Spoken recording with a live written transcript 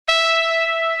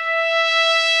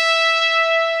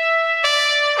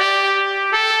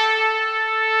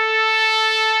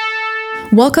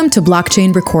Welcome to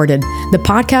Blockchain Recorded, the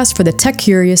podcast for the tech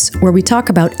curious, where we talk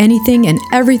about anything and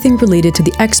everything related to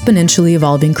the exponentially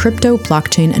evolving crypto,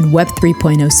 blockchain, and Web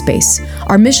 3.0 space.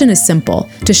 Our mission is simple: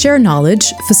 to share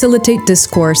knowledge, facilitate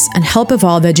discourse, and help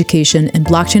evolve education in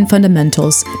blockchain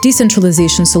fundamentals,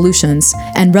 decentralization solutions,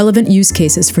 and relevant use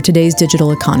cases for today's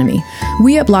digital economy.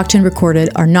 We at Blockchain Recorded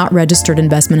are not registered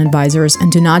investment advisors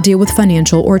and do not deal with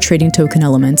financial or trading token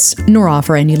elements, nor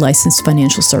offer any licensed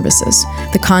financial services.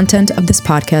 The content of this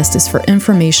podcast is for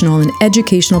informational and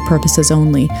educational purposes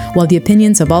only, while the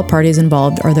opinions of all parties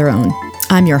involved are their own.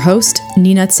 I'm your host,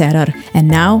 Nina Tserar, and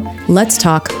now let's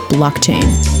talk blockchain.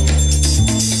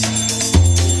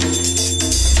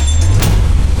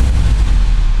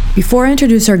 Before I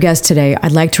introduce our guest today,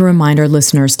 I'd like to remind our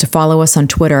listeners to follow us on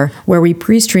Twitter, where we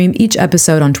pre-stream each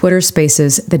episode on Twitter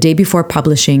Spaces the day before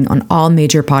publishing on all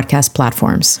major podcast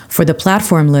platforms. For the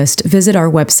platform list, visit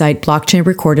our website,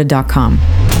 blockchainrecorded.com.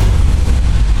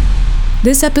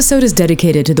 This episode is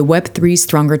dedicated to the Web3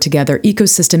 Stronger Together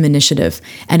ecosystem initiative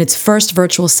and its first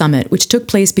virtual summit, which took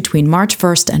place between March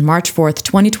 1st and March 4th,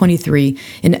 2023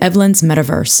 in Evelyn's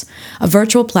Metaverse, a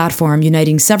virtual platform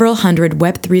uniting several hundred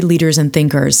Web3 leaders and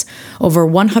thinkers, over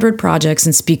 100 projects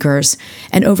and speakers,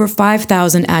 and over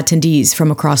 5,000 attendees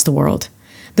from across the world.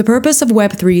 The purpose of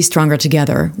Web3 Stronger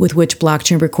Together, with which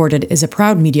Blockchain Recorded is a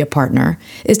proud media partner,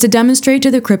 is to demonstrate to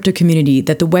the crypto community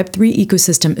that the Web3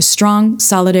 ecosystem is strong,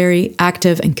 solidary,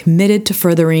 active, and committed to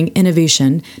furthering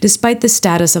innovation despite the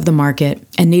status of the market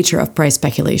and nature of price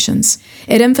speculations.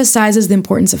 It emphasizes the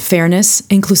importance of fairness,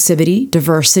 inclusivity,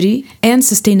 diversity, and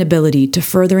sustainability to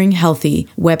furthering healthy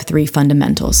Web3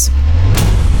 fundamentals.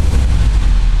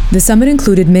 The summit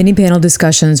included many panel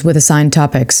discussions with assigned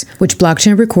topics, which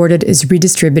Blockchain Recorded is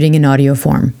redistributing in audio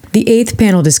form. The 8th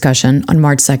panel discussion, on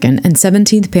March 2nd, and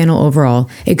 17th panel overall,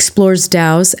 explores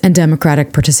DAOs and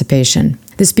democratic participation.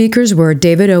 The speakers were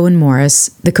David Owen Morris,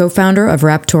 the co-founder of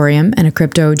Raptorium and a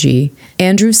crypto OG,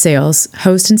 Andrew Sales,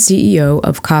 host and CEO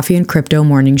of Coffee and Crypto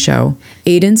Morning Show,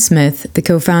 Aidan Smith, the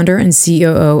co-founder and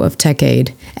COO of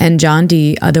TechAid, and John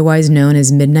D., otherwise known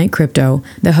as Midnight Crypto,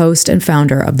 the host and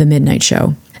founder of The Midnight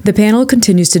Show. The panel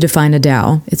continues to define a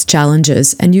DAO, its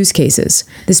challenges, and use cases.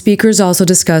 The speakers also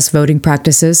discuss voting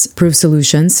practices, proof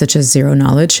solutions such as zero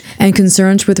knowledge, and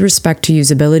concerns with respect to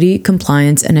usability,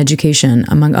 compliance, and education,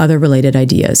 among other related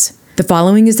ideas. The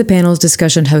following is the panel's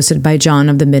discussion hosted by John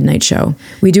of The Midnight Show.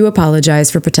 We do apologize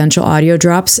for potential audio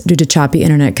drops due to choppy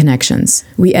internet connections.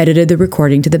 We edited the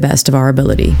recording to the best of our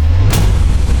ability.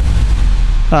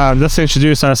 Let's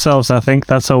introduce ourselves. I think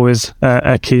that's always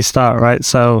a key start, right?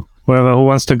 So who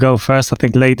wants to go first? I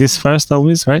think ladies first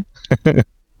always, right?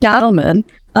 Gentlemen.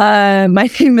 My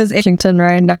name is Washington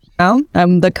right now.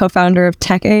 I'm the co-founder of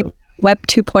TechAid, Web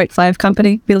 2.5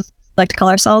 company. We like to call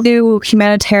ourselves new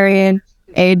humanitarian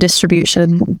aid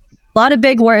distribution. A lot of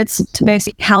big words to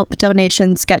basically help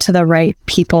donations get to the right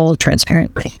people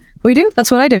transparently. We do.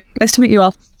 That's what I do. Nice to meet you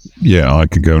all. Yeah, I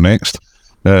could go next.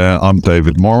 I'm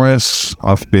David Morris.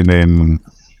 I've been in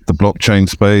the blockchain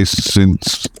space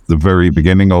since the very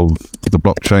beginning of the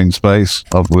blockchain space.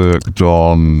 I've worked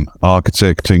on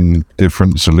architecting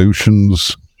different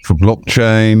solutions for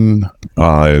blockchain.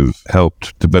 I've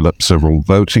helped develop several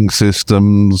voting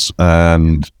systems,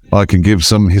 and I can give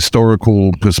some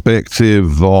historical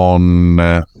perspective on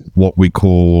what we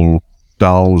call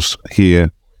DAOs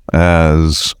here,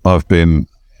 as I've been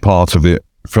part of it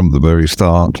from the very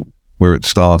start, where it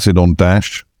started on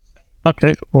Dash.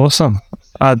 Okay, awesome.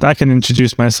 I can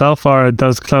introduce myself, or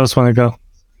does Klaus want to go?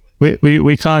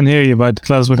 We can't hear you, but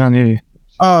Klaus, we can't hear you.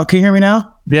 Oh, can you hear me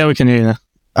now? Yeah, we can hear you now.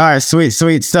 All right, sweet.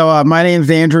 So my name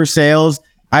is Andrew Sales.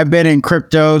 I've been in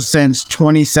crypto since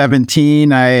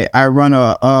 2017. I run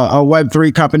a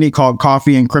Web3 company called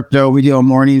Coffee and Crypto. We do a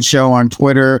morning show on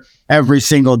Twitter every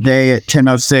single day at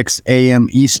 10:06 a.m.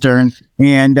 Eastern.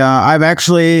 And I've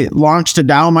actually launched a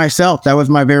DAO myself. That was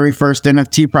my very first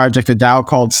NFT project, a DAO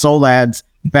called Solads,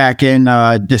 back in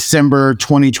December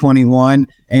 2021.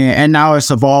 And now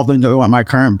it's evolved into what my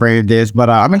current brand is.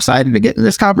 But I'm excited to get into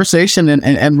this conversation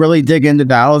and really dig into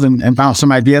DAOs and bounce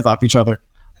some ideas off each other.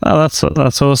 Oh,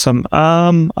 that's awesome.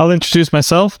 I'll introduce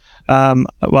myself.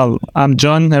 Well, I'm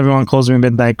John. Everyone calls me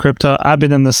Midnight Crypto. I've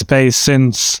been in the space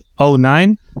since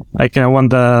 2009. When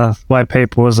the white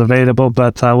paper was available,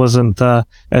 but I wasn't I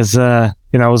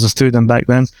was a student back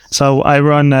then. So I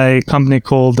run a company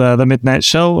called The Midnight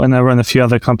Show, and I run a few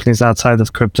other companies outside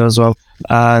of crypto as well.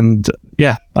 And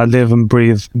yeah, I live and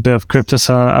breathe a bit of crypto,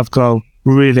 so I've got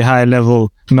really high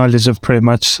level knowledge of pretty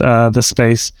much the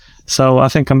space. So I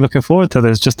think I'm looking forward to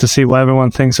this, just to see what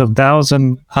everyone thinks of DAOs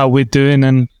and how we're doing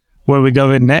and where we're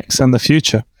going next in the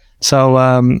future. So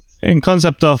in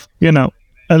concept of,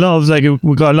 a lot of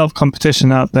we got a lot of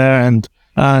competition out there,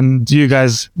 and you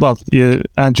guys, well,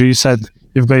 Andrew, you said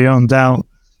you've got your own DAO.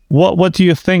 What do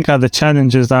you think are the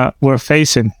challenges that we're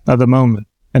facing at the moment,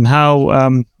 and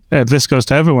how this goes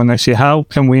to everyone actually? How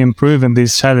can we improve in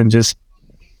these challenges?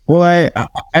 Well,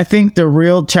 I think the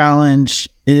real challenge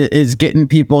is getting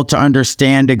people to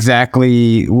understand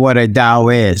exactly what a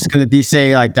DAO is. Because if you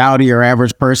say like DAO to your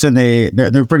average person,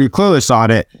 they're pretty clueless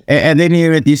on it. And then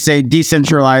even if you say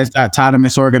decentralized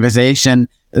autonomous organization,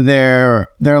 they're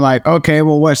like, okay,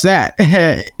 well, what's that?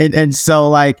 and so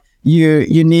like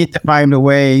you need to find a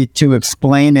way to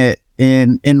explain it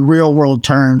in real world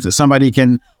terms that somebody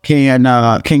can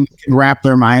wrap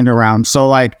their mind around. So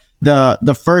like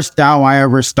the first DAO I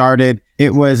ever started,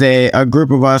 it was a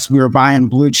group of us. We were buying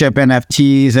blue chip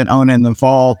NFTs and owning the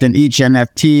vault, and each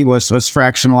NFT was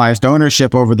fractionalized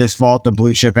ownership over this vault of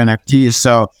blue chip NFTs.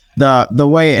 So the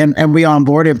way and we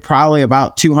onboarded probably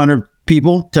about 200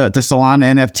 people to Solana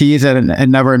NFTs that had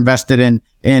never invested in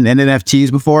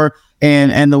NFTs before,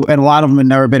 and a lot of them had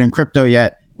never been in crypto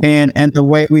yet. And the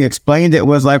way we explained it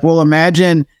was like, well,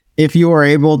 imagine if you were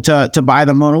able to buy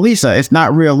the Mona Lisa. It's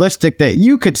not realistic that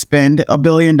you could spend $1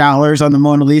 billion on the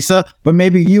Mona Lisa, but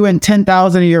maybe you and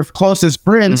 10,000 of your closest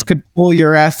friends could pull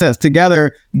your assets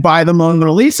together, buy the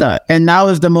Mona Lisa. And now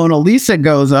as the Mona Lisa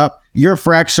goes up, your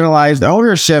fractionalized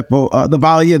ownership, the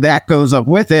value of that goes up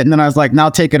with it. And then I was like, now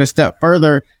take it a step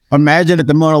further. Imagine if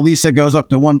the Mona Lisa goes up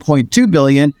to 1.2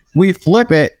 billion, we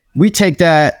flip it. We take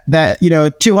that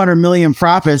 200 million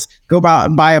profits, go out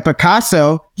and buy a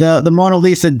Picasso, the Mona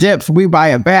Lisa dips, we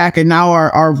buy it back, and now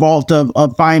our vault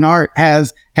of fine art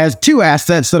has two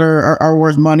assets that are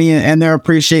worth money, and they're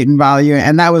appreciating value.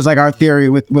 And that was like our theory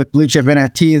with blue chip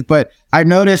NFTs. But I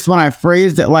noticed when I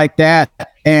phrased it like that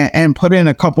and put in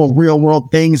a couple real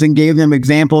world things and gave them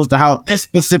examples to how this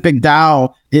specific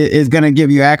DAO is going to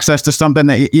give you access to something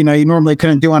that you normally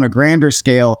couldn't do on a grander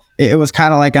scale, it was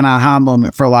kind of like an aha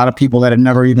moment for a lot of people that had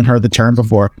never even heard the term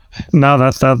before. No,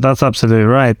 that's absolutely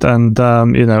right. And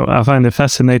I find it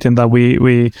fascinating that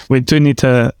we do need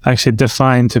to actually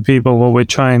define to people what we're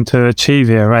trying to achieve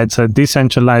here, right? So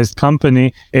decentralized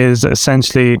company is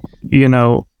essentially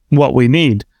what we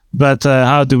need. But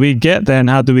how do we get there, and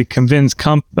how do we convince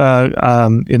the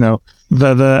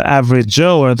average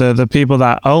Joe or the people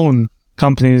that own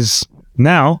companies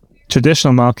now,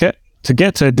 traditional market, to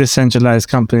get to a decentralized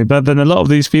company? But then a lot of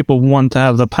these people want to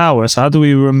have the power. So how do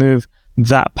we remove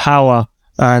that power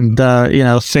and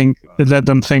let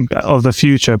them think of the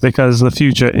future, because the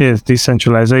future is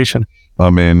decentralization? I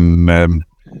mean,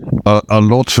 a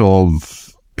lot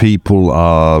of people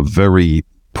are very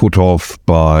put off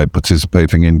by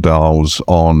participating in DAOs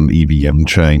on EVM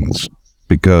chains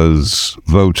because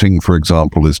voting, for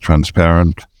example, is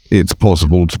transparent. It's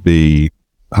possible to be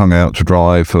hung out to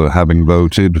dry for having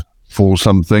voted for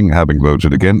something, having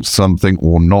voted against something,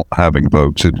 or not having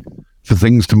voted. For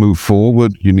things to move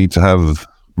forward, you need to have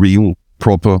real,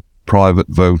 proper, private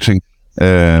voting.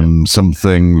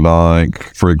 Something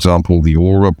like, for example, the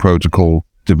Aura protocol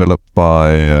developed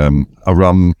by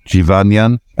Aram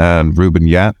Jivanyan and Ruben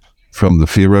Yap from the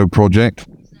Firo project,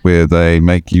 where they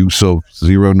make use of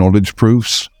zero-knowledge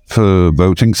proofs for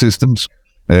voting systems.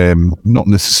 Not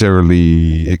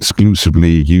necessarily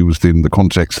exclusively used in the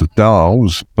context of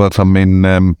DAOs, but I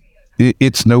mean,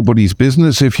 it's nobody's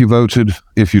business if you voted,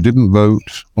 if you didn't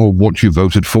vote, or what you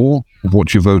voted for,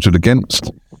 what you voted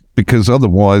against, because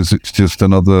otherwise it's just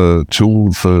another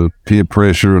tool for peer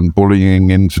pressure and bullying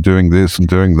into doing this and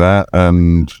doing that,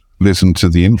 and listen to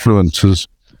the influencers.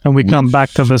 And we come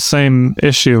back to the same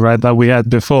issue, right, that we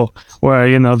had before, where,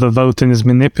 the voting is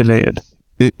manipulated.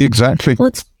 Exactly.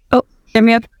 Hear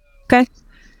me up? Okay.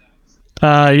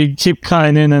 You keep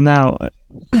cutting in and out.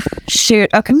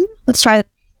 Shoot. Okay. Let's try it.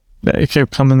 You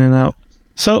keep coming in and out.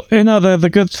 So, the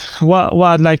good, what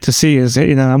I'd like to see is,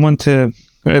 I want to,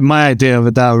 my idea of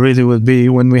a DAO really would be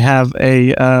when we have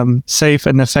a safe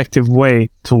and effective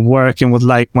way to working with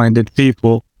like-minded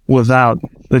people without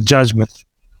the judgment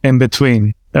in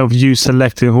between of you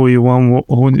selecting who you want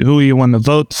to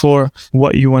vote for,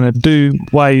 what you want to do,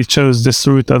 why you chose this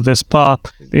route of this path.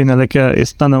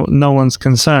 It's no one's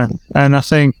concern. And I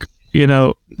think you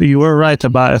were right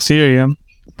about Ethereum,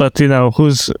 but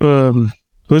who's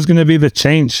going to be the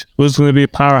change? Who's going to be a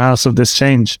powerhouse of this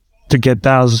change to get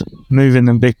DAOs moving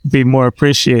and be more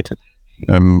appreciated?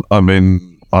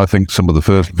 I think some of the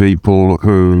first people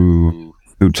who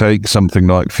take something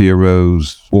like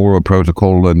Firo's Aura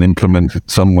protocol and implement it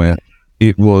somewhere.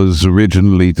 It was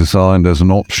originally designed as an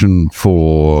option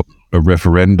for a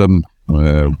referendum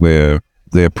where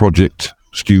their project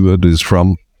steward is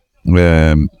from,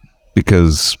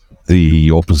 because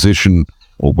the opposition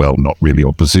or well, not really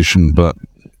opposition, but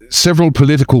several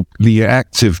politically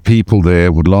active people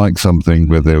there would like something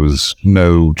where there was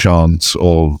no chance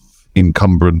of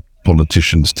incumbent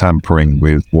politicians tampering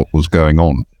with what was going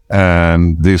on.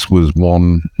 And this was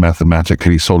one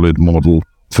mathematically solid model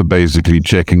for basically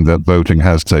checking that voting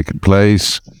has taken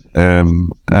place,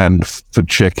 and for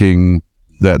checking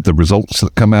that the results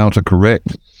that come out are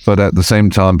correct, but at the same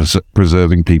time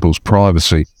preserving people's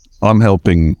privacy. I'm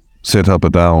helping set up a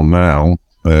DAO now.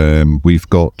 We've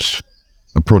got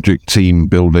a project team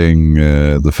building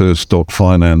the first dot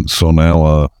finance on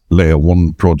our layer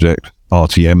 1 project,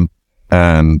 RTM,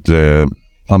 and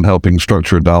I'm helping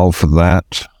structure a DAO for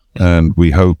that. And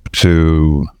we hope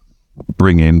to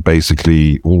bring in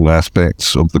basically all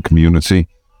aspects of the community.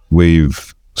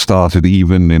 We've started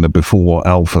even in a before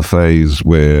alpha phase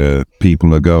where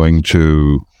people are going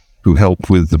to, who help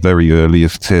with the very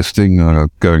earliest testing, are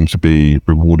going to be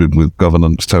rewarded with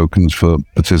governance tokens for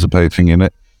participating in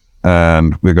it.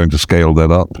 And we're going to scale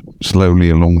that up slowly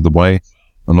along the way,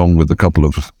 along with a couple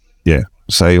of,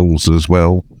 sales as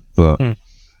well. But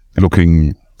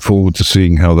looking forward to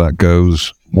seeing how that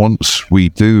goes. Once we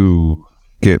do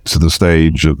get to the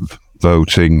stage of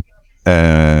voting,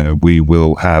 we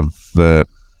will have,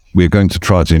 we're going to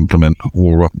try to implement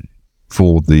Aura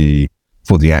for the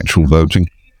actual voting.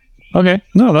 Okay,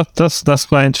 no, that's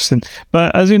quite interesting.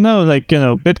 But as you know,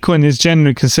 Bitcoin is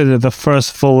generally considered the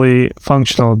first fully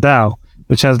functional DAO,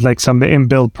 which has some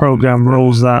inbuilt program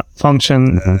rules that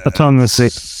function autonomously.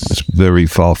 It's very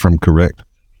far from correct.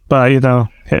 But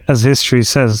as history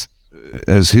says,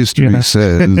 the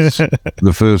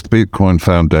first Bitcoin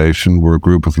Foundation were a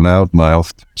group of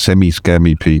loudmouthed,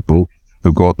 semi-scammy people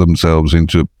who got themselves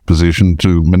into a position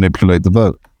to manipulate the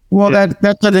vote. Well,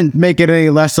 that doesn't make it any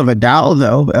less of a DAO,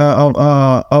 though.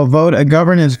 A vote, a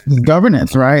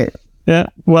governance, right? Yeah.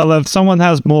 Well, if someone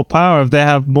has more power, if they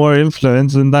have more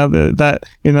influence, and that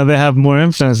they have more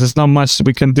influence, there's not much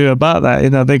we can do about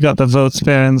that. They got the votes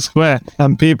fair and square,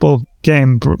 and people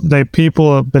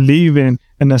believe in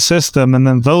a system and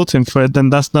then voting for it.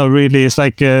 Then that's not really. It's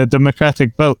like a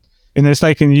democratic vote. It's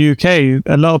like in the UK,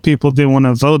 a lot of people didn't want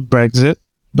to vote Brexit,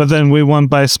 but then we won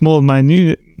by a small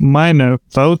minor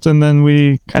vote, and then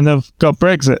we kind of got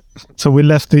Brexit. So we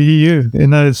left the EU.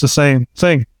 It's the same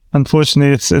thing.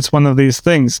 Unfortunately, it's one of these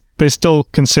things, but it's still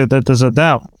considered as a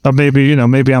DAO. Or maybe,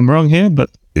 maybe I'm wrong here, but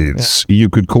you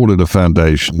could call it a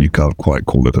foundation. You can't quite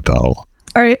call it a DAO.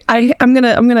 All right, I'm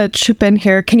gonna chip in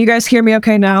here. Can you guys hear me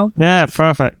okay now? Yeah,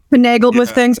 perfect. Finagled with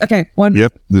things. Okay, one.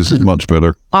 Yep, this is much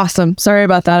better. Awesome. Sorry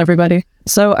about that, everybody.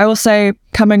 So I will say,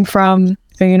 coming from,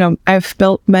 I've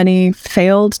built many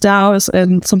failed DAOs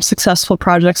and some successful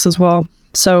projects as well.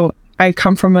 So I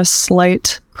come from a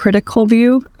slight critical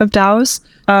view of DAOs.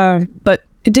 But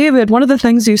David, one of the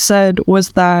things you said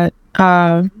was that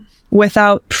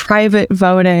without private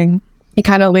voting, it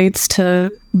kind of leads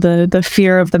to the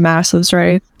fear of the masses,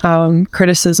 right?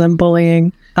 Criticism,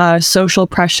 bullying, social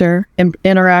pressure,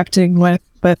 interacting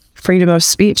with freedom of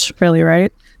speech, really,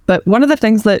 right? But one of the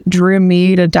things that drew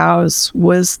me to DAOs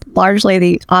was largely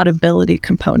the audibility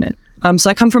component. So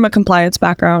I come from a compliance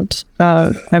background.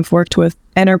 I've worked with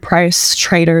enterprise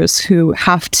traders who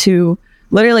have to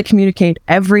literally communicate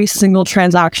every single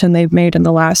transaction they've made in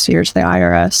the last year to the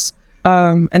IRS.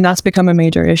 And that's become a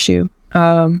major issue.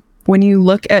 When you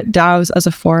look at DAOs as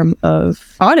a form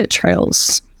of audit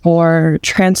trails or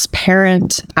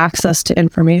transparent access to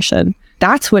information,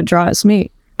 that's what draws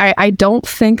me. I don't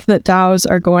think that DAOs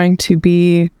are going to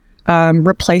be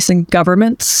replacing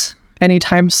governments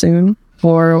anytime soon,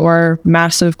 or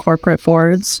massive corporate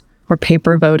boards or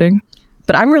paper voting.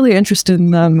 But I'm really interested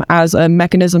in them as a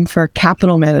mechanism for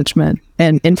capital management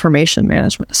and information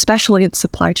management, especially in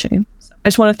supply chain. I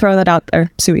just want to throw that out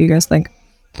there, see what you guys think.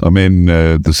 I mean,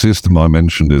 the system I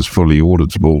mentioned is fully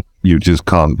auditable. You just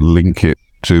can't link it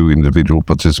to individual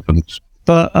participants.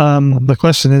 But the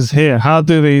question is here: how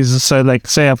do these? So,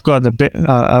 say I've got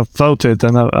I've voted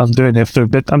and I'm doing it through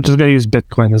I'm just going to use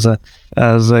Bitcoin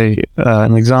as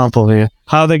an example here.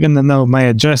 How are they going to know my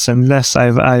address unless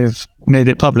I've made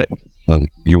it public?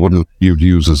 You'd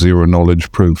use a zero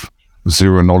knowledge proof.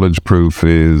 Zero knowledge proof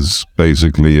is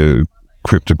basically a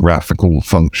cryptographical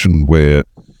function where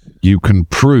you can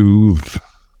prove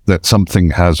that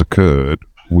something has occurred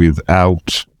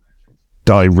without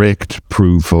direct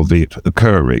proof of it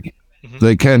occurring.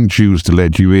 They can choose to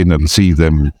let you in and see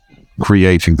them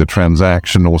creating the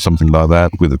transaction or something like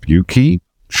that with a view key,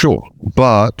 sure.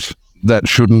 But that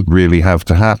shouldn't really have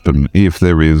to happen if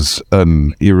there is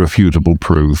an irrefutable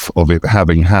proof of it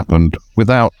having happened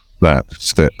without that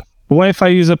step. What if I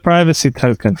use a privacy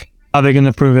token? Are they going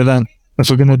to prove it then? If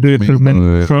we're going to do it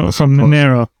from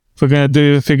Monero,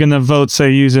 if you're going to vote,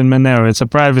 say, using Monero, it's a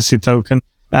privacy token.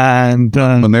 And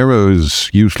Monero is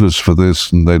useless for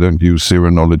this, and they don't use zero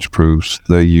knowledge proofs.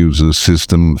 They use a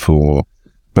system for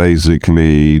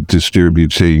basically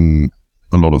distributing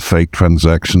a lot of fake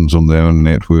transactions on their own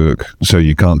network, so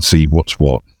you can't see what's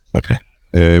what. Okay.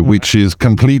 Which is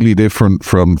completely different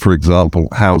from, for example,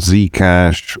 how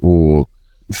Zcash or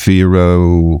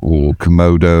Firo or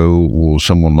Komodo or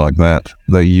someone like that,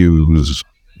 they use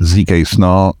ZK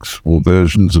snarks or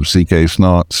versions of ZK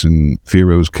snarks in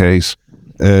Firo's case,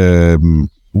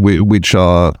 which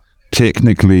are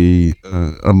technically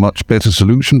a much better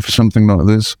solution for something like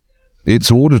this.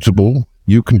 It's auditable.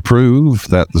 You can prove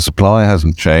that the supply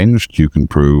hasn't changed. You can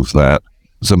prove that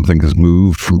something has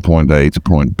moved from point A to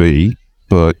point B,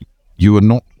 but you are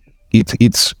not,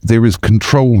 there is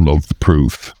control of the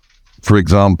proof. For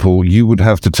example, you would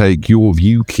have to take your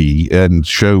view key and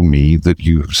show me that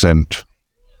you have sent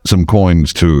some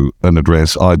coins to an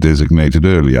address I designated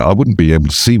earlier. I wouldn't be able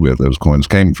to see where those coins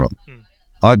came from.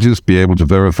 I'd just be able to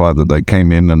verify that they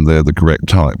came in and they're the correct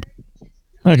type.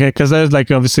 Okay, because there's like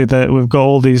obviously we've got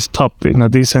all these top, these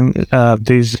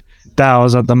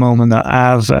DAOs at the moment that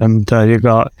have, and you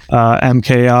got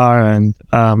MKR,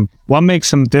 and what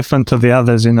makes them different to the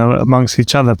others, amongst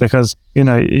each other? Because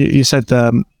you said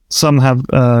some have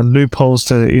loopholes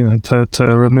to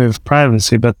remove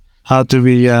privacy, but how do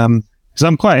we? Because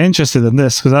I'm quite interested in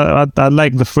this, because I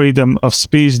like the freedom of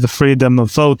speech, the freedom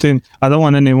of voting. I don't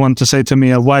want anyone to say to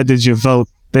me, why did you vote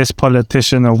this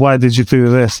politician, or why did you do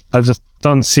this? I just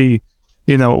don't see,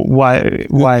 why.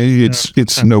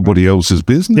 It's nobody else's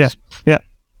business. Yeah.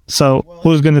 So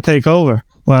who's going to take over?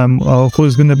 Or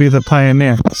who's going to be the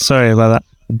pioneer? Sorry about that.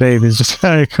 The baby's just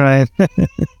crying.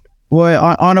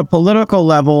 Well, on a political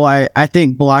level, I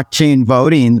think blockchain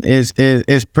voting is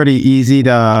pretty easy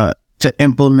to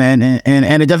implement,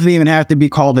 and it doesn't even have to be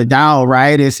called a DAO,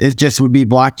 right? It just would be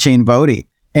blockchain voting,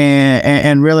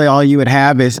 and really all you would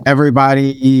have is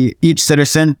each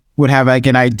citizen would have like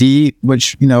an ID,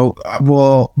 which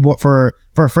will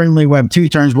for friendly Web 2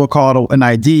 terms we'll call it an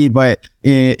ID, but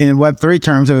in Web 3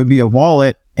 terms it would be a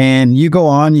wallet. And you go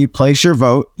on, you place your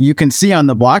vote. You can see on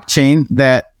the blockchain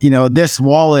that, this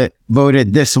wallet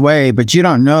voted this way, but you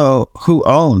don't know who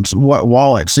owns what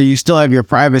wallet. So you still have your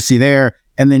privacy there.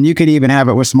 And then you could even have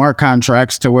it with smart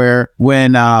contracts to where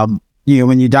when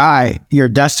you die, your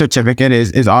death certificate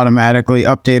is automatically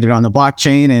updated on the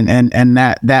blockchain, and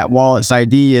that wallet's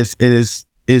ID is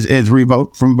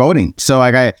revoked from voting. So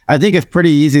like I think it's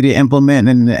pretty easy to implement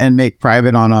and make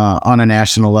private on a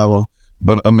national level.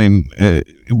 But I mean,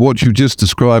 what you just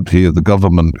described here, the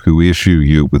government who issue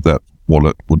you with that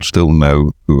wallet would still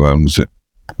know who owns it,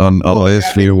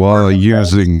 unless you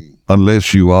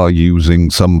are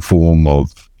using some form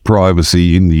of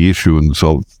privacy in the issuance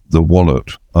of the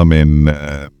wallet. I mean,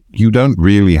 you don't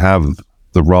really have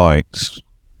the rights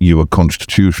you are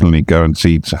constitutionally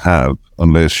guaranteed to have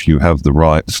unless you have the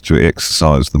rights to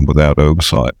exercise them without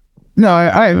oversight. No,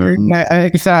 I agree. Like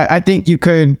I said, I think you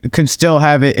could still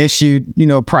have it issued,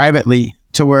 privately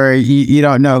to where you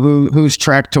don't know who's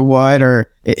tracked to what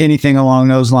or anything along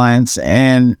those lines.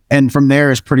 And from there,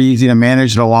 it's pretty easy to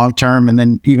manage the long term. And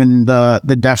then even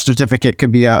the death certificate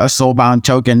could be a soul-bound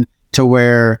token to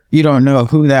where you don't know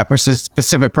who that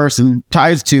specific person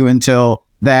ties to until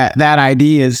that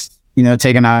ID is,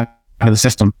 taken out of the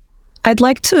system. I'd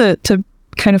like to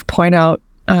kind of point out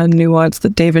a nuance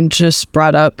that David just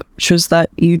brought up, which is that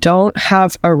you don't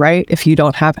have a right if you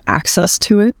don't have access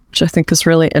to it, which I think is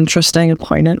really interesting and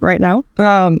poignant right now.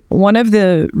 One of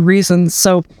the reasons,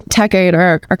 so Tech8,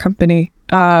 our company,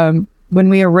 when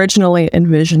we originally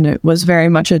envisioned it, was very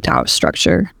much a DAO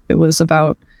structure. It was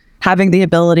about having the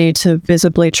ability to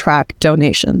visibly track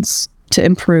donations to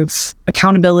improve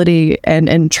accountability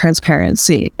and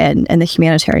transparency and the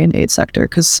humanitarian aid sector,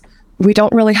 because we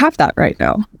don't really have that right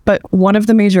now. But one of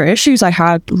the major issues I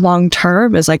had long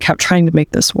term as I kept trying to make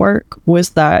this work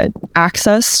was that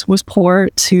access was poor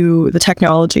to the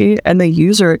technology and the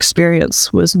user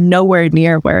experience was nowhere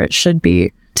near where it should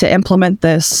be to implement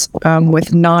this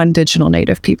with non-digital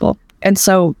native people. And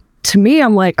so to me,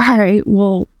 I'm like, all right,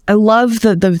 well, I love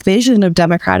the vision of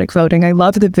democratic voting. I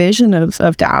love the vision of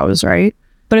DAOs, right?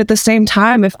 But at the same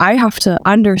time, if I have to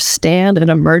understand an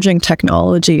emerging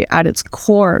technology at its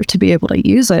core to be able to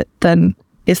use it, then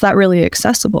is that really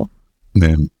accessible?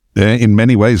 In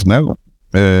many ways, no.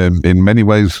 In many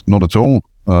ways, not at all.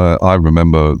 I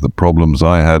remember the problems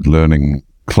I had learning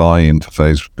CLI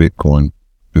interface with Bitcoin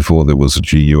before there was a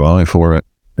GUI for it.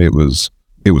 It was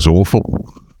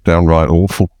awful, downright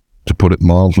awful, to put it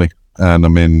mildly. And I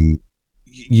mean,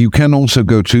 you can also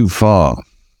go too far,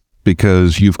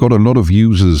 because you've got a lot of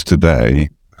users today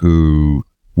who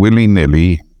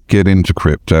willy-nilly get into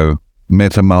crypto.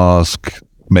 MetaMask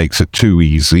makes it too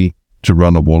easy to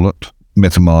run a wallet.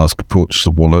 MetaMask puts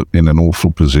the wallet in an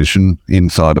awful position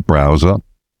inside a browser,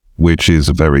 which is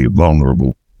a very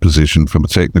vulnerable position from a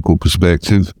technical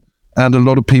perspective. And a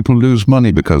lot of people lose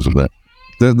money because of that.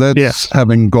 That's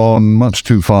having gone much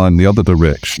too far in the other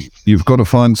direction. You've got to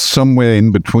find somewhere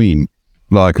in between,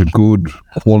 like a good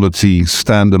quality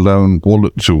standalone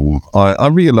wallet tool. I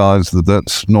realize that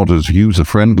that's not as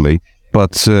user-friendly,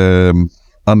 but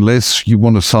unless you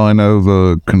want to sign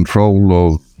over control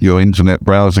of your internet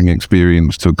browsing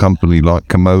experience to a company like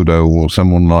Komodo or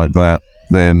someone like that,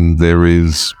 then there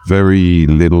is very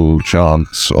little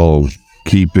chance of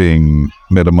keeping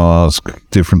MetaMask,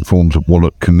 different forms of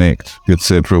Wallet Connect,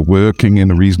 etc., working in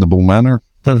a reasonable manner.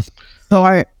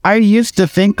 So I used to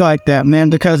think like that, man,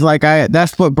 because like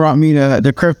that's what brought me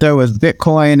to crypto was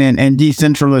Bitcoin and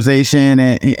decentralization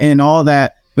and all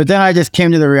that. But then I just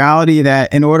came to the reality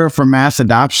that in order for mass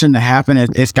adoption to happen,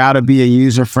 it's got to be a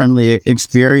user-friendly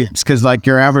experience, because like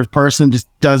your average person just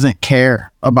doesn't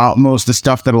care about most of the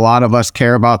stuff that a lot of us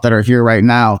care about that are here right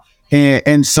now.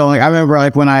 And so like I remember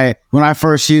like when I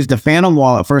first used the Phantom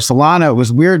wallet for Solana, it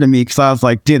was weird to me because I was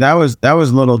like, dude, that was a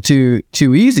little too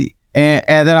easy.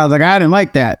 And then I was like, I didn't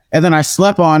like that. And then I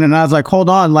slept on it and I was like, hold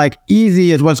on, like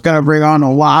easy is what's going to bring on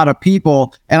a lot of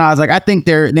people. And I was like, I think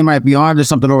they might be on to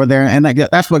something over there. And like,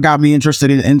 that's what got me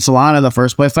interested in Solana in the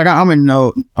first place. Like I'm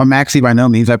a maxi by no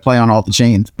means. I play on all the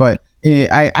chains, but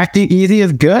I think easy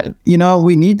is good. You know,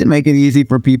 we need to make it easy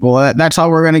for people. That's how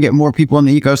we're going to get more people in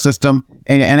the ecosystem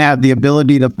and have the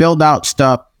ability to build out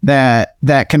stuff that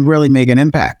can really make an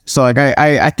impact. So like,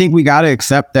 I think we got to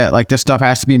accept that like this stuff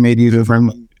has to be made user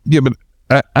friendly. Yeah, but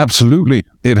absolutely,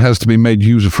 it has to be made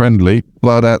user-friendly,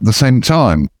 but at the same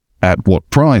time, at what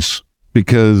price?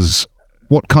 Because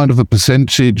what kind of a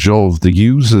percentage of the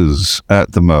users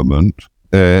at the moment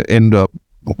end up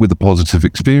with a positive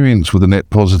experience, with a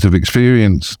net positive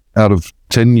experience? Out of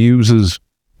 10 users,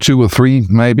 2 or 3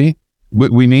 maybe?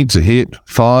 We need to hit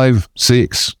 5,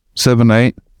 6, 7,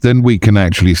 8, then we can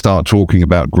actually start talking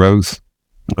about growth.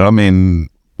 I mean,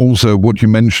 also, what you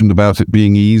mentioned about it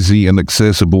being easy and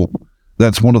accessible,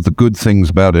 that's one of the good things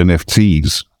about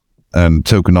NFTs and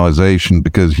tokenization,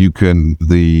 because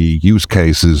the use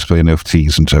cases for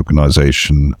NFTs and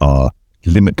tokenization are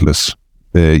limitless.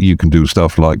 You can do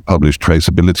stuff like publish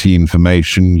traceability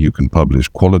information, you can publish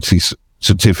quality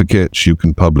certificates, you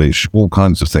can publish all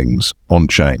kinds of things on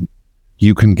chain.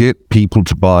 You can get people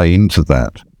to buy into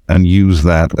that and use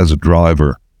that as a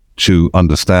driver to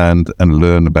understand and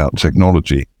learn about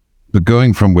technology. But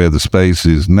going from where the space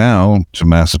is now to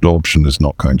mass adoption is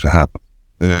not going to happen.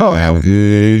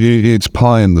 It's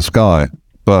pie in the sky.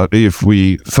 But if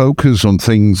we focus on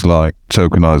things like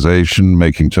tokenization,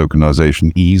 making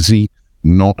tokenization easy,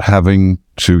 not having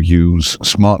to use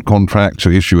smart contract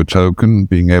to issue a token,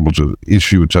 being able to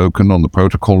issue a token on the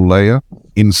protocol layer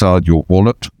inside your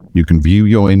wallet, you can view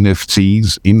your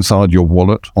NFTs inside your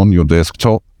wallet on your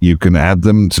desktop. You can add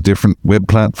them to different web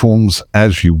platforms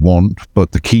as you want,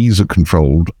 but the keys are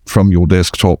controlled from your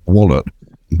desktop wallet.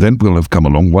 Then we'll have come a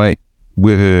long way.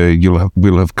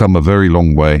 We'll have come a very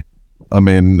long way. I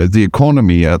mean, the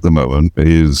economy at the moment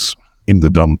is in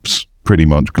the dumps pretty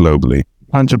much globally.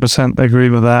 100% agree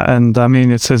with that. And I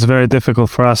mean, it's very difficult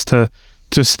for us to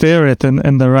steer it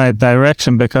in the right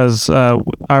direction, because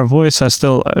our voice is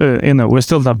still, we're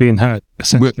still not being heard.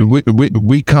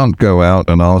 We can't go out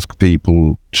and ask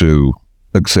people to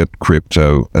accept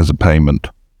crypto as a payment,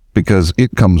 because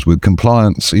it comes with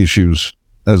compliance issues,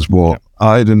 as what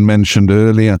Aiden mentioned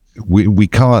earlier. We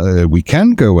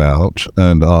can go out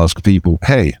and ask people,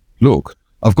 hey, look,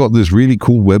 I've got this really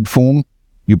cool web form.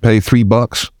 You pay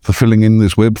 $3 for filling in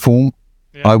this web form.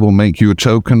 Yeah. I will make you a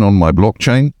token on my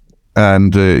blockchain.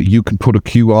 And you can put a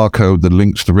QR code that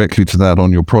links directly to that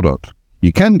on your product.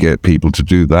 You can get people to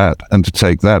do that and to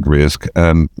take that risk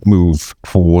and move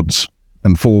forwards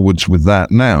with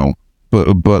that now.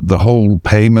 But the whole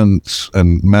payments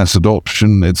and mass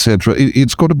adoption, etc.,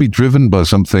 it's got to be driven by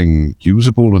something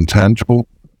usable and tangible.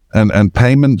 And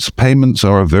payments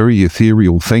are a very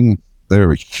ethereal thing.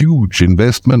 They're a huge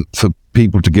investment for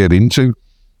people to get into,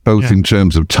 both in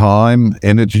terms of time,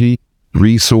 energy,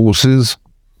 resources.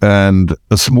 And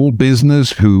a small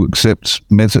business who accepts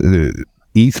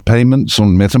ETH payments on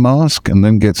MetaMask and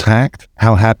then gets hacked,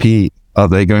 how happy are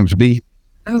they going to be?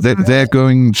 They're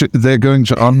going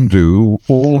to undo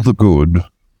all the good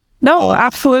No,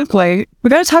 absolutely.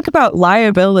 We got to talk about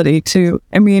liability too.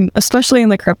 I mean, especially in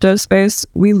the crypto space,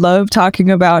 we love talking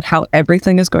about how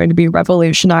everything is going to be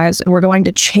revolutionized and we're going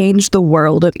to change the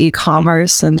world of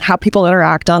e-commerce and how people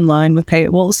interact online with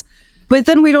payables. But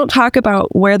then we don't talk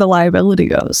about where the liability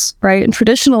goes, right? In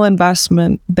traditional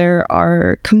investment, there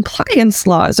are compliance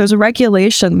laws, there's a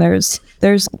regulation, there's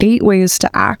gateways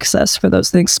to access for those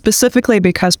things, specifically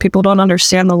because people don't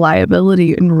understand the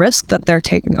liability and risk that they're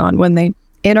taking on when they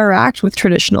interact with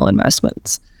traditional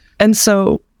investments. And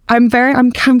so I'm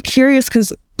curious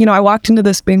because, I walked into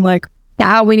this being like,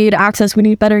 yeah, we need access, we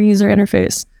need better user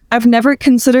interface. I've never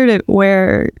considered it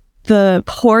where the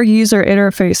poor user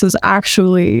interface is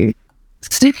actually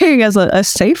sticking as a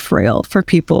safe rail for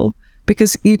people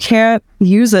because you can't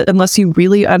use it unless you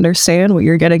really understand what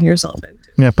you're getting yourself into.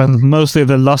 Yeah, but mostly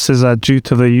the losses are due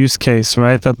to the use case,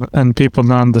 right? And people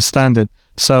don't understand it.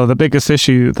 So the biggest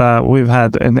issue that we've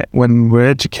had when we're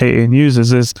educating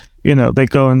users is, they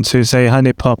go into, say,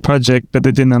 Honeypot project, but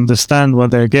they didn't understand what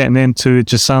they're getting into. It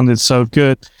just sounded so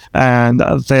good. And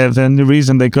then the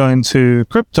reason they go into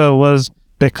crypto was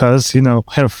because,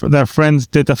 their friends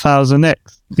did 1000x,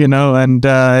 and,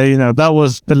 that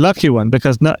was the lucky one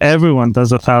because not everyone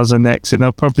does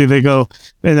 1000x, probably they go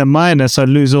in a minus or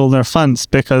lose all their funds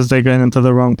because they're going into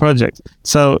the wrong project.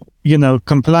 So,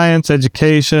 compliance,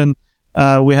 education,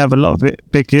 we have a lot of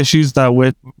big issues that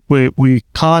we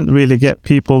can't really get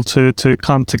people to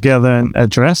come together and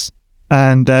address.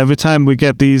 And every time we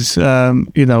get these, say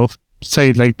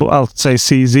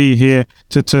CZ here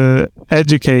to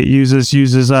educate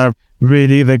users are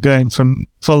really, they're going from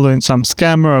following some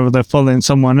scammer or they're following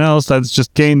someone else that's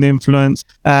just gained influence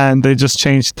and they just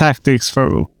change tactics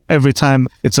for every time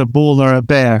it's a bull or a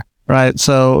bear, right?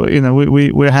 So,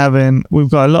 we've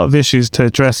got a lot of issues to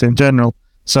address in general.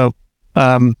 So,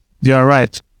 you're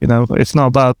right. It's not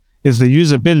about, it's the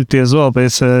usability as well, but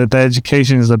it's the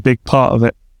education is a big part of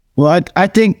it. Well, I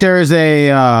think there's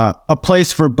a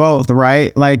place for both,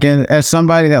 right? Like, as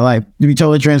somebody that, like, to be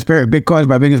totally transparent, Bitcoin is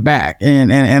my biggest back,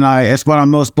 and it's what I'm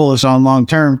most bullish on long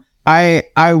term.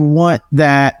 I want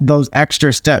those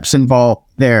extra steps involved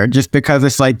there, just because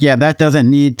it's like, yeah, that doesn't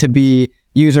need to be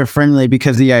user friendly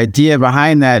because the idea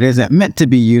behind that isn't meant to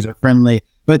be user friendly.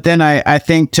 But then I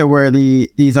think to where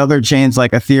these other chains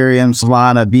like Ethereum,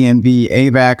 Solana, BNB,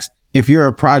 AVAX, if you're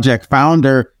a project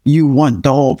founder, you want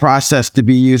the whole process to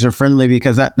be user friendly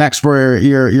because that's where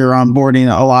you're onboarding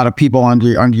a lot of people onto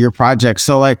your project.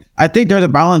 So, like, I think there's a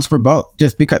balance for both,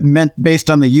 just because based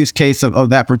on the use case of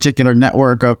that particular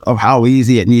network of how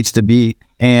easy it needs to be.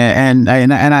 And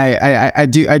I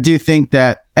do think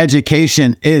that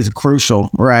education is crucial,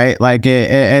 right? Like,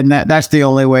 and that's the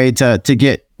only way to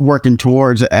get working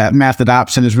towards mass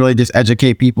adoption is really just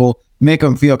educate people, make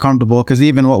them feel comfortable, because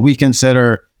even what we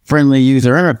consider friendly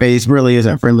user interface really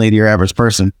isn't friendly to your average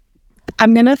person.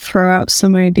 I'm going to throw out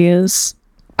some ideas.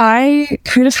 I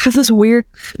kind of have this weird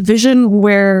vision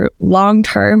where long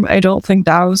term, I don't think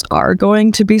DAOs are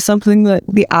going to be something that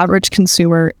the average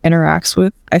consumer interacts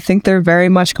with. I think they're very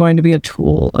much going to be a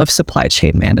tool of supply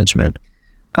chain management.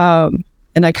 And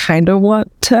I kind of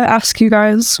want to ask you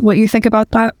guys what you think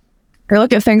about that. Or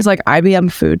look at things like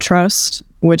IBM Food Trust,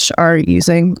 which are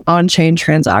using on-chain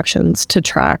transactions to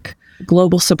track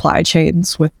global supply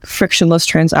chains with frictionless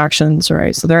transactions,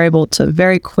 right? So they're able to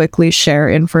very quickly share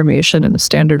information in a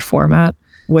standard format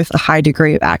with a high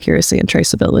degree of accuracy and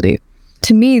traceability.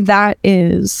 To me, that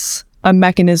is a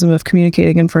mechanism of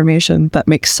communicating information that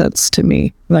makes sense to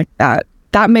me. Like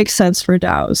that makes sense for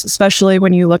DAOs, especially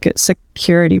when you look at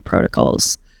security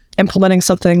protocols. Implementing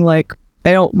something like,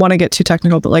 I don't want to get too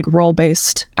technical, but like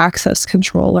role-based access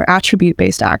control or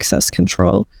attribute-based access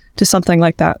control to something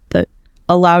like that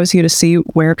allows you to see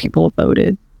where people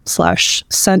voted /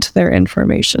 sent their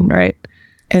information, right?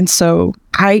 And so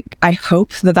I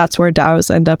hope that that's where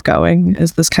DAOs end up going,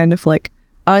 is this kind of like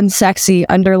unsexy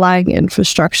underlying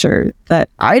infrastructure that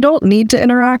I don't need to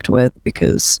interact with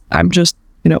because I'm just,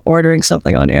 ordering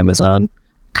something on Amazon.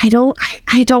 I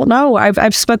don't know.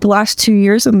 I've spent the last 2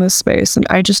 years in this space and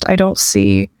I don't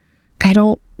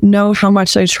know how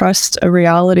much I trust a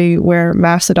reality where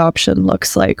mass adoption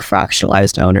looks like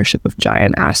fractionalized ownership of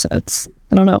giant assets.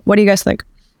 I don't know. What do you guys think?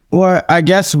 Well, I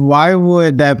guess why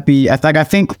would that be? I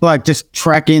think like just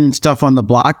tracking stuff on the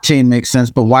blockchain makes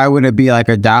sense, but why would it be like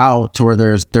a DAO to where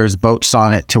there's votes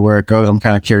on it to where it goes? I'm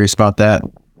kind of curious about that.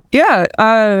 Yeah,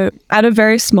 at a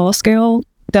very small scale,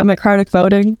 democratic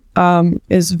voting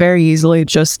is very easily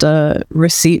just a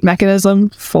receipt mechanism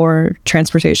for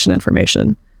transportation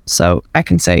information. So I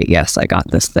can say, yes, I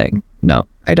got this thing. No,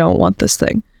 I don't want this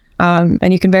thing.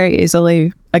 And you can very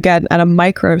easily, again, at a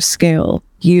micro scale,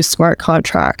 use smart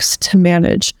contracts to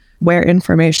manage where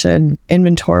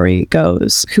inventory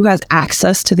goes, who has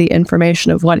access to the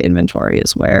information of what inventory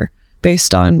is where,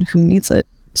 based on who needs it.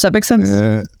 Does that make sense?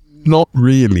 Not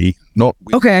really. Not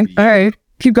really. Okay. All right.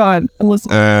 Keep going.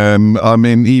 Listen. I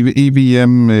mean,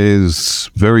 EVM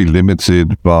is very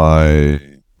limited by,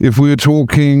 if we're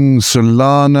talking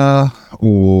Solana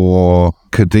or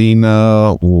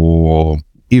Cadena, or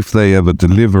if they ever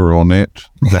deliver on it,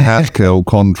 the Haskell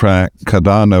contract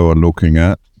Cardano are looking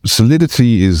at,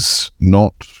 Solidity is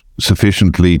not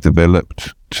sufficiently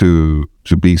developed to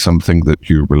be something that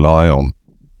you rely on.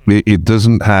 It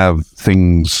doesn't have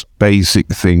basic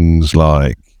things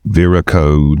like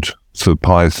Veracode for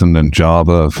Python and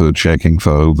Java for checking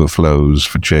for overflows,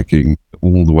 for checking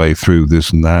all the way through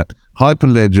this and that.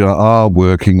 Hyperledger are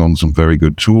working on some very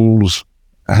good tools.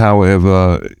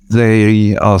 However,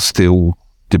 they are still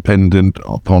dependent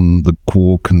upon the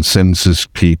core consensus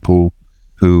people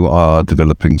who are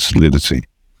developing Solidity.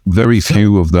 Very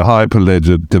few of the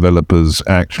Hyperledger developers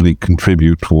actually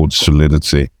contribute towards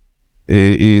Solidity.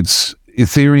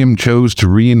 Ethereum chose to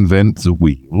reinvent the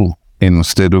wheel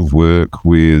instead of work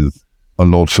with a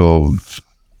lot of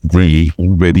the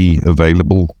already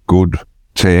available good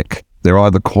tech. They're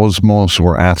either Cosmos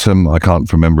or Atom. I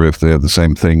can't remember if they're the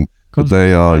same thing, but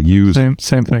they are using...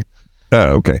 Same thing.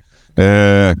 Oh, okay.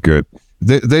 Good.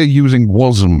 They're using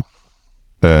WASM,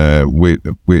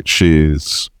 which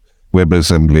is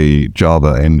WebAssembly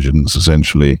Java engines,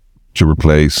 essentially, to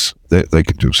replace. They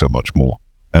can do so much more,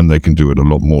 and they can do it a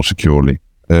lot more securely.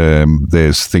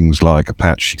 There's things like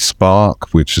Apache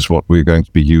Spark, which is what we're going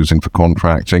to be using for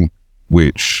contracting,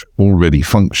 which already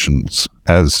functions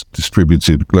as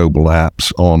distributed global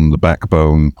apps on the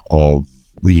backbone of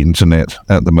the internet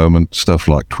at the moment, stuff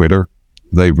like Twitter.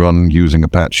 They run using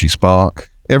Apache Spark.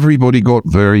 Everybody got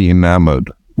very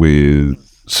enamored with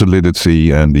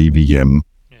Solidity and EVM,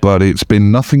 but it's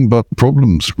been nothing but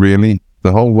problems, really,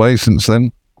 the whole way since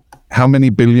then. How many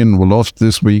billion were lost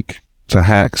this week to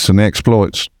hacks and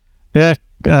exploits? Yeah,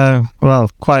 well,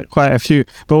 quite a few.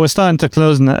 But we're starting to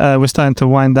close, and we're starting to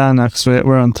wind down now because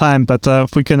we're on time. But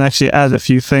if we can actually add a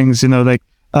few things,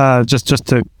 just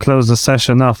to close the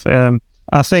session off.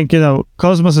 I think,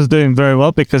 Cosmos is doing very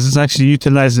well because it's actually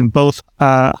utilizing both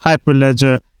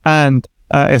Hyperledger and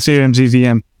Ethereum's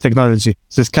EVM technology.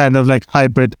 So it's kind of like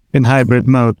hybrid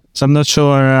mode. So I'm not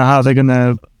sure how they're going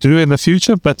to do it in the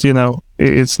future, but,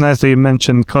 it's nice that you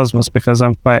mentioned Cosmos because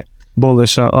I'm quite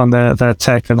bullish on their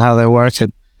tech and how they work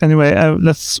it. Anyway,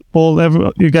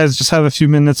 you guys just have a few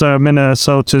minutes or a minute or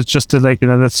so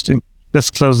let's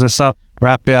close this up,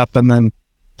 wrap it up, and then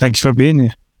thanks for being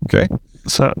here. Okay.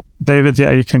 So, David,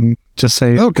 you can just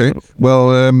say... Okay.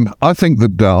 Well, I think the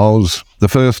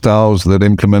first DAOs that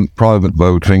implement private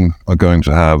voting are going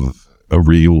to have a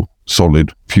real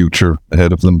solid future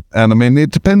ahead of them. And I mean,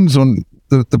 it depends on...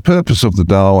 The purpose of the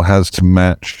DAO has to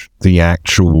match the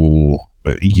actual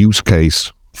use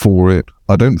case for it.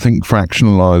 I don't think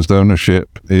fractionalized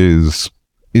ownership is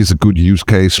a good use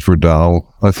case for a DAO.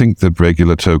 I think that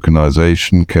regular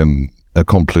tokenization can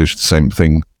accomplish the same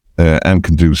thing. And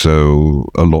can do so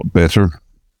a lot better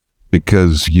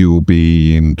because you'll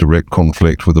be in direct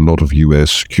conflict with a lot of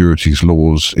US securities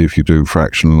laws if you do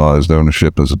fractionalized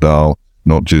ownership as a DAO,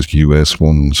 not just US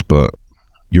ones, but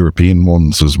European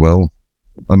ones as well.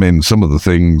 I mean, some of the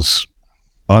things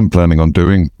I'm planning on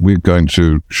doing, we're going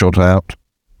to shut out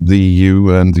the EU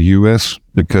and the US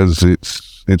because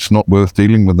it's not worth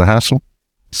dealing with the hassle.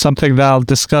 Something that I'll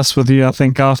discuss with you, I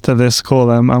think, after this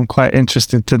call. I'm quite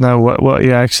interested to know what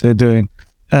you're actually doing.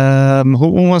 Who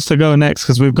wants to go next?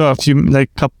 Because we've got a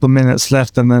couple of minutes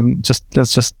left, and then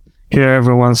let's just hear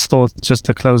everyone's thoughts, just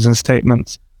the closing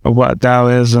statements of what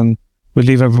DAO is, and we'll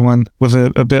leave everyone with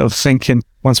a bit of thinking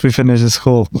once we finish this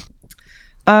call.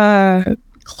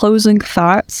 Closing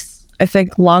thoughts. I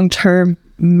think long-term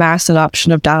mass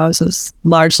adoption of DAOs is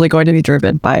largely going to be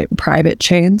driven by private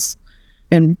chains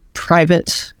and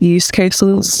private use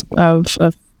cases of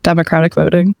democratic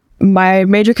voting. My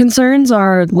major concerns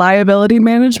are liability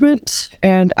management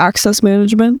and access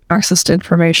management, access to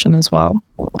information as well.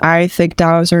 I think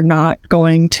DAOs are not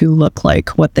going to look like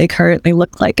what they currently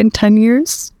look like in 10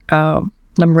 years. I'm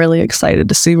really excited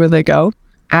to see where they go.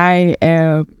 I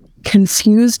am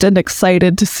confused and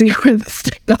excited to see where this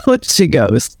technology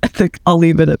goes. I think I'll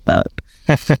leave it at that.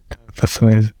 That's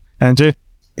amazing. Andrew?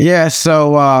 Yeah,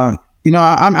 so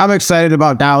I'm excited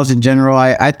about DAOs in general.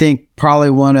 I think probably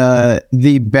one of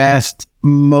the best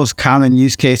most common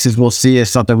use cases we'll see is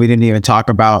something we didn't even talk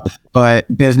about, but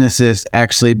businesses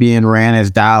actually being ran as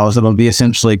DAOs. It'll be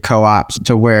essentially co-ops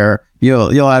to where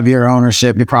you'll have your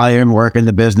ownership. You probably even work in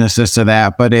the business, this or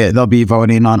that, but they'll be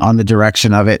voting on the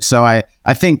direction of it. So I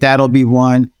think that'll be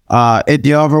one. If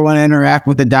you ever want to interact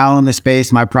with the DAO in the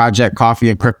space, my project, Coffee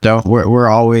and Crypto, we're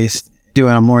always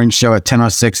doing a morning show at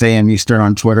 10:06 a.m. Eastern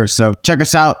on Twitter. So check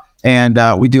us out. And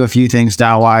we do a few things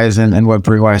DAO-wise and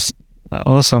Web3-wise.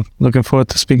 Awesome. Looking forward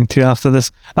to speaking to you after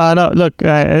this. No, look,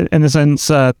 in a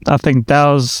sense, I think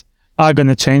DAOs are going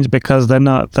to change because they're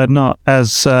not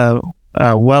as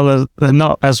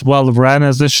well ran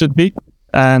as they should be,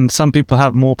 and some people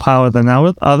have more power than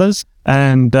others,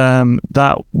 and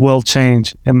that will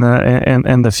change in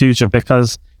the future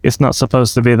because it's not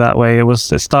supposed to be that way. It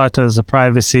started as a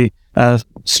privacy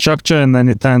structure, and then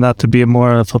it turned out to be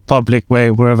more of a public way.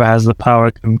 Whoever has the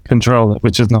power can control it,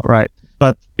 which is not right.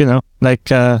 But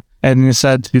like Edwin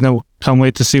said, can't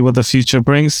wait to see what the future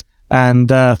brings. And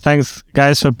thanks,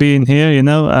 guys, for being here.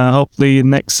 Hopefully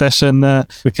next session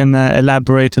we can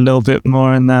elaborate a little bit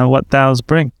more on what DAOs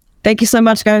bring. Thank you so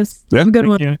much, guys. Yeah. Have a good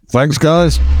one. You. Thanks,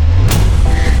 guys.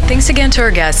 Thanks again to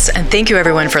our guests, and thank you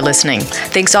everyone for listening.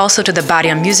 Thanks also to the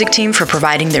Bariam Music team for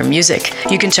providing their music.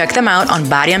 You can check them out on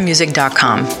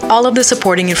bariammusic.com. All of the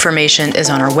supporting information is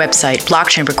on our website,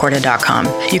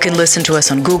 blockchainrecorded.com. You can listen to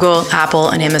us on Google, Apple,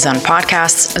 and Amazon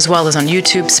podcasts, as well as on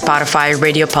YouTube, Spotify,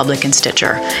 Radio Public, and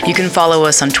Stitcher. You can follow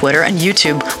us on Twitter and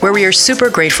YouTube, where we are super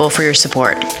grateful for your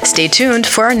support. Stay tuned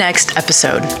for our next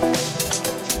episode.